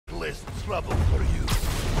less trouble for you.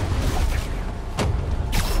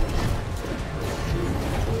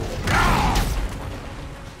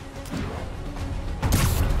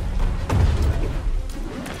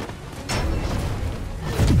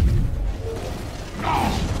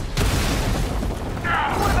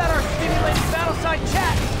 What about our stimulating battleside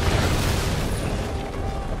chat?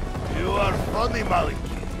 You are funny, Maliki.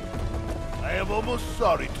 I am almost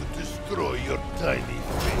sorry to destroy your tiny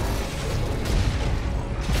face.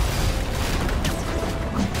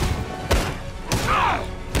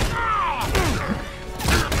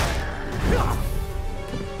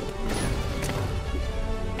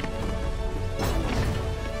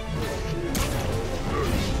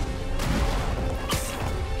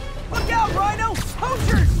 Look out, Rhino!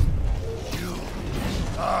 Poachers! You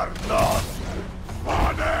are not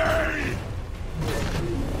funny!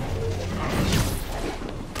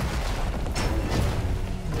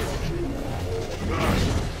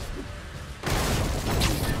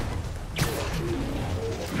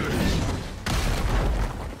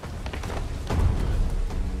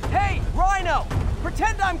 Hey, Rhino!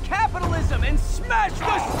 Pretend I'm capitalism and smash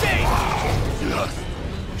the state! Just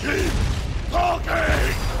keep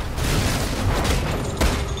talking!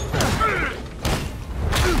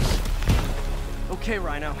 Okay,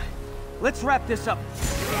 Rhino. Let's wrap this up.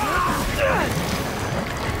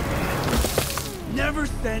 Never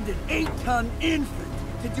send an 8-ton infant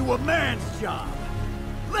to do a man's job.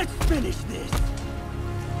 Let's finish this.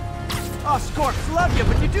 Oh, Scorps, love you,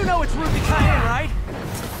 but you do know it's rude to cut in, right?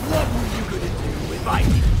 What were you gonna do if I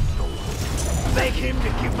didn't show up? Beg him to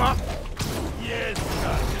give up? Yes,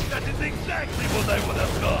 Sergeant, that is exactly what I would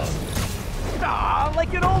have done. Ah,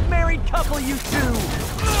 like an old married couple, you two.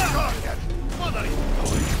 Sergeant, what are you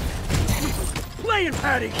doing? Playing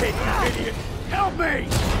patty cake, you idiot! Help me!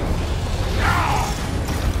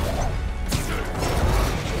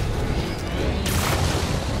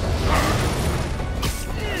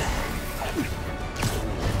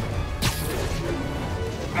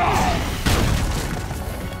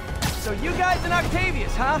 So you guys in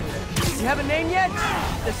Octavius, huh? You have a name yet?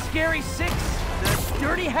 The Scary Six? The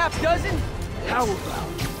Dirty Half Dozen? How about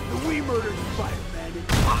the we murdered Spider-Man and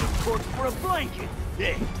took his corpse for a blanket?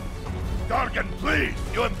 Hey, Gargan, please,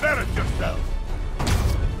 you embarrass yourself.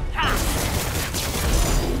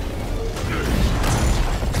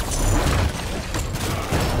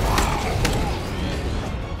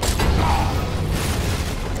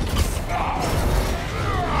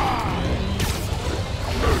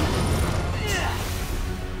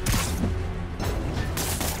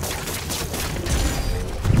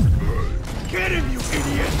 Get him, you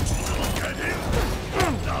idiot! Get in.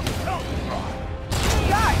 Now, help me.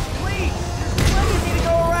 Guys, please! Plenty of me to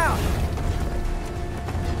go around.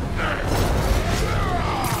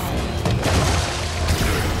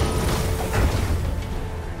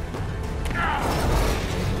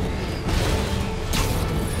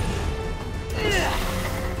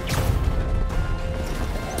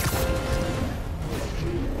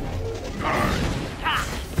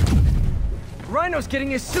 Rhino's getting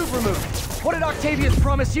his suit removed. What did Octavius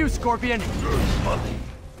promise you, Scorpion? Money.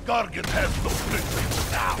 Gargan has no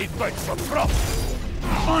principles. He fights for profit.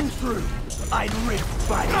 Untrue! I'd rip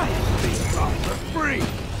Spider-Man's face off for free!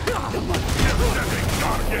 Yesterday,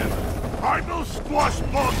 Gargan, I will squash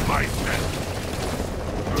both myself.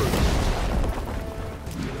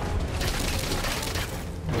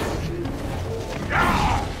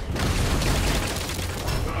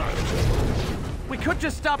 We could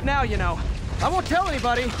just stop now, you know. I won't tell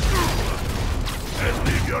anybody. And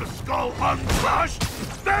leave your skull uncrushed?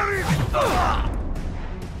 There is...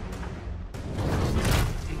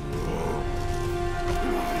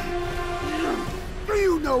 Do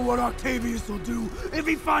you know what Octavius will do if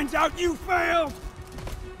he finds out you failed?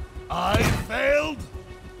 I failed?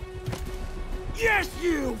 Yes,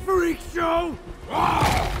 you freak show!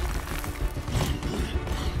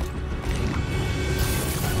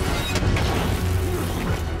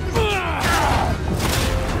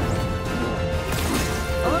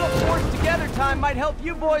 A little forced together time might help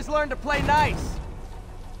you boys learn to play nice.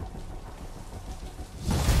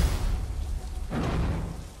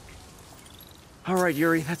 All right,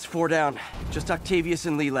 Yuri, that's 4 down. Just Octavius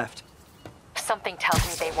and Lee left. Something tells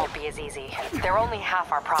me they won't be as easy. They're only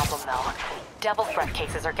half our problem, though. Devil's Breath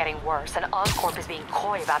cases are getting worse, and Oscorp is being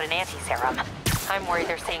coy about an anti-serum. I'm worried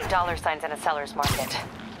they're seeing dollar signs in a seller's market.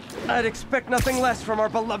 I'd expect nothing less from our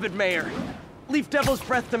beloved mayor. Leave Devil's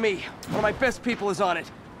Breath to me. One of my best people is on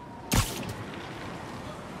it.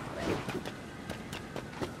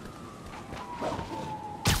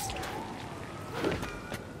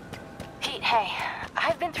 Pete, hey,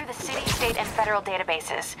 I've been through the city, state, and federal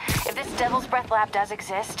databases. If this Devil's Breath lab does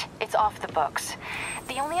exist, it's off the books.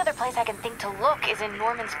 The only other place I can think to look is in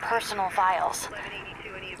Norman's personal files.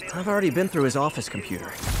 I've already been through his office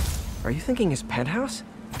computer. Are you thinking his penthouse?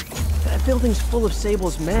 That building's full of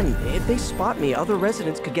Sable's men. If they spot me, other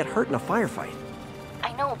residents could get hurt in a firefight.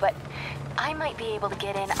 I know, but I might be able to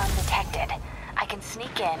get in undetected. I can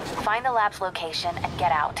sneak in, find the lab's location, and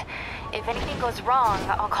get out. If anything goes wrong,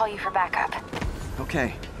 I'll call you for backup.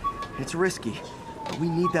 Okay. It's risky, but we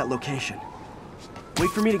need that location.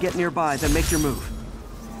 Wait for me to get nearby, then make your move.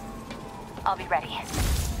 I'll be ready.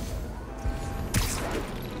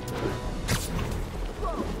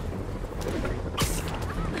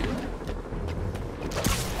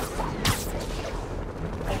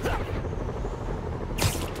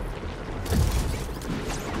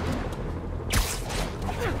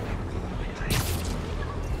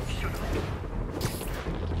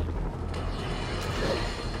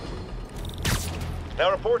 Now,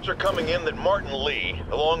 reports are coming in that Martin Lee,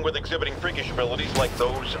 along with exhibiting freakish abilities like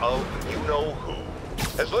those of you-know-who,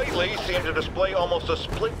 has lately seemed to display almost a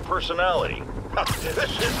split personality.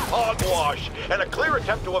 This is hogwash, and a clear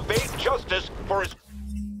attempt to evade justice for his...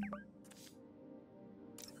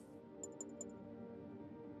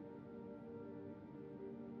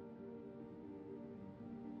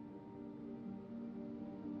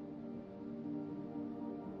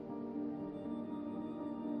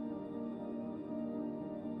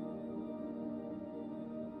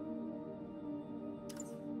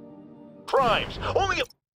 crimes. Only a...